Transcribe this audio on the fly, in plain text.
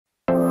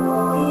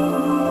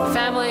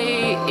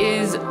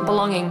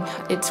belonging.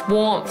 It's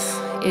warmth,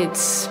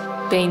 it's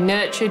being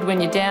nurtured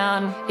when you're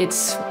down,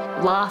 it's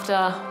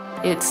laughter,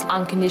 it's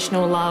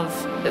unconditional love.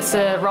 It's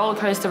a roller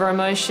coaster of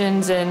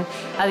emotions, and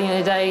at the end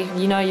of the day,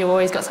 you know you've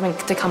always got something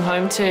to come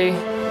home to.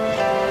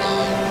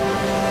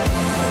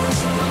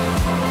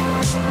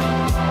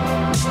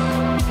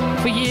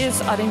 For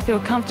years, I didn't feel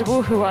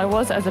comfortable who I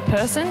was as a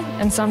person,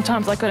 and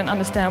sometimes I couldn't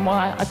understand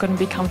why I couldn't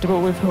be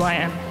comfortable with who I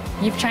am.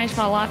 You've changed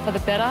my life for the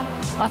better.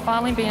 I've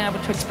finally been able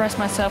to express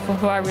myself for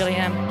who I really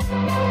am.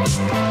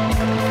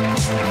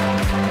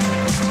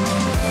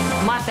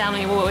 My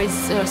family were always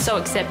so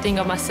accepting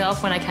of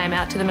myself when I came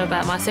out to them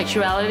about my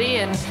sexuality,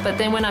 but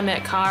then when I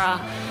met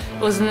Cara,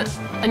 it was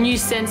a new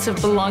sense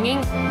of belonging.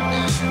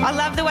 I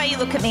love the way you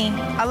look at me.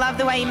 I love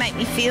the way you make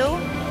me feel.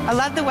 I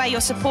love the way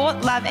your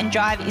support, love and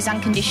drive is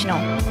unconditional.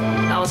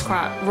 I was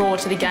quite raw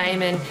to the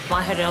game, and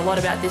I heard a lot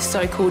about this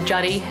so-called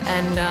Juddy,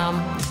 and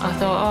I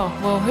thought,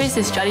 oh, well, who's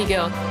this Juddy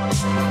girl?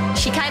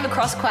 She came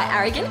across quite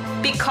arrogant,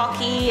 a bit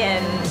cocky,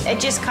 and it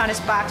just kind of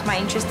sparked my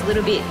interest a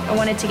little bit. I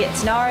wanted to get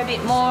to know her a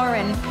bit more,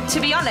 and to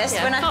be honest,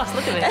 yeah, of course,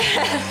 look at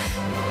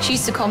me. She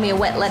used to call me a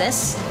wet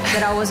lettuce,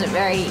 that I wasn't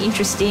very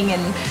interesting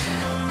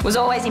and was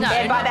always in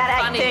bed by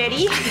about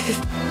 8:30.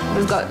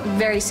 We've got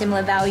very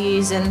similar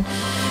values, and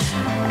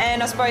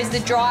I suppose the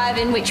drive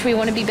in which we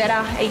want to be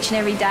better each and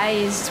every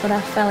day is what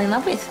I fell in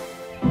love with.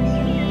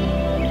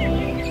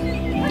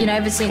 You know,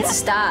 ever since the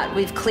start,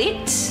 we've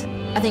clicked.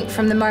 I think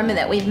from the moment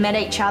that we've met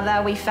each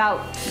other, we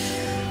felt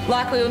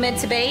like we were meant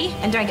to be.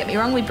 And don't get me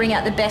wrong, we bring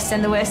out the best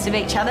and the worst of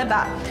each other,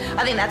 but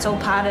I think that's all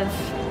part of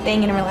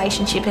being in a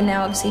relationship and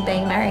now obviously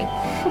being married.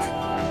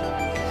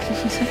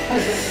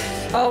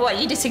 Oh, what,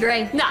 you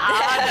disagree? No,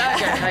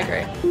 I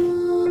agree.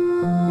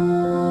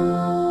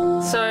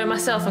 So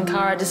myself and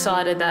Cara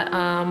decided that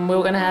we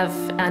were going to have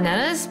our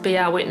nanas be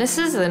our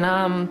witnesses, and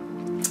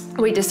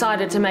we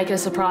decided to make it a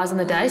surprise on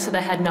the day, so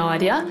they had no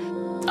idea.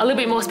 A little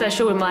bit more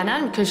special with my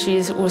nan because she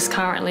was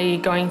currently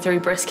going through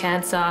breast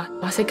cancer.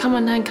 I said, come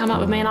on, Nan, come up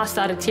with me, and I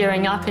started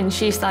tearing up and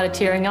she started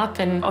tearing up,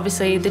 and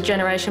obviously the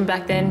generation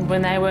back then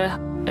when they were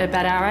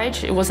about our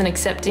age, it wasn't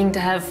accepting to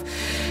have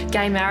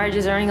gay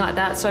marriages or anything like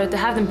that, so to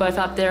have them both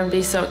up there and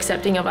be so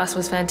accepting of us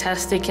was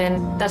fantastic,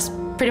 and that's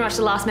pretty much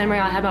the last memory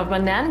I have of my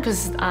nan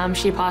because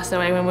she passed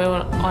away when we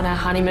were on our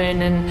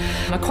honeymoon, and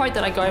a quote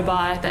that I go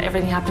by, that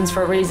everything happens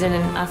for a reason,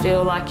 and I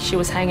feel like she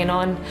was hanging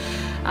on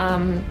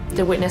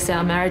to witness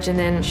our marriage, and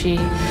then she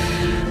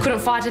couldn't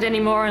fight it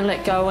anymore and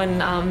let go, and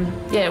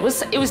yeah, it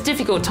was a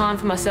difficult time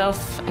for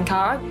myself and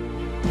Cara.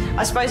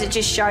 I suppose it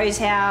just shows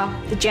how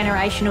the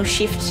generational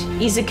shift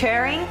is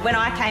occurring. When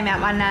I came out,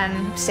 my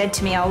nan said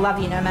to me, I'll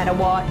love you no matter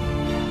what.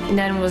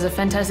 Nan was a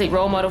fantastic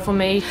role model for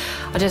me.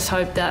 I just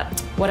hope that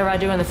whatever I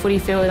do on the footy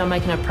field, I'm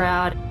making her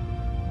proud.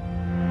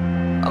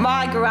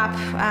 I grew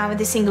up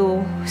with a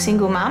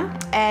single mum,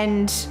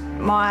 and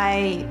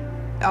my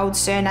old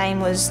surname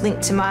was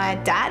linked to my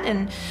dad,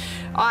 and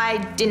I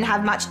didn't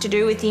have much to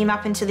do with him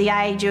up until the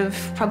age of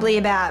probably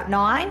about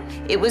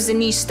 9. It was a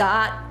new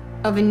start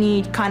of a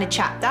new kind of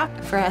chapter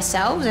for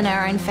ourselves and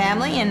our own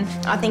family, and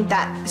I think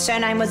that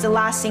surname was the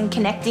last thing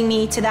connecting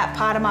me to that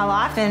part of my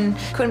life, and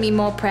couldn't be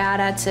more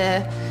prouder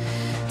to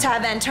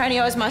have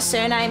Antonio as my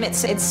surname.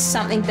 It's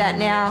something that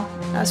now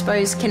I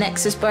suppose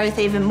connects us both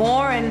even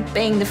more, and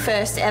being the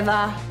first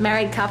ever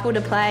married couple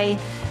to play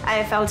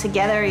AFL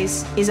together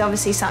is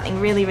obviously something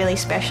really, really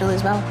special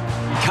as well.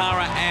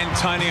 Cara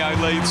Antonio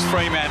leads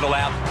Fremantle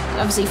out.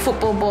 Obviously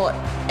football brought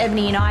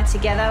Ebony and I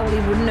together. We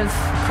wouldn't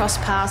have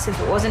crossed paths if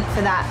it wasn't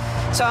for that.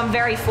 So I'm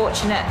very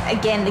fortunate.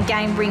 Again, the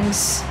game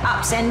brings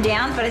ups and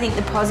downs, but I think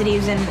the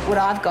positives and what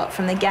I've got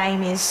from the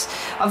game is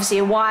obviously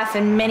a wife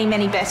and many,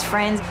 many best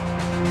friends.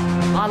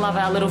 I love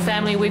our little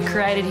family we've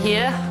created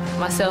here,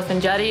 myself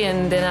and Juddy,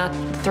 and then our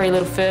 3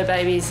 little fur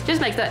babies. Just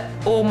makes that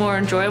all more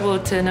enjoyable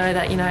to know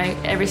that, you know,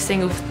 every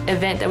single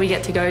event that we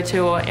get to go to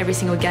or every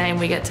single game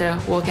we get to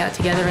walk out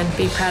together and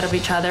be proud of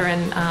each other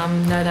and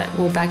know that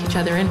we'll back each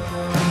other in.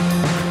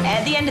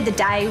 At the end of the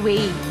day,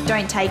 we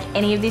don't take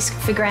any of this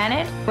for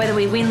granted. Whether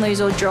we win,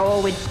 lose or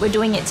draw, we're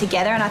doing it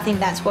together, and I think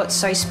that's what's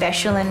so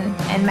special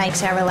and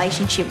makes our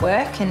relationship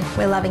work, and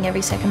we're loving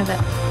every second of it.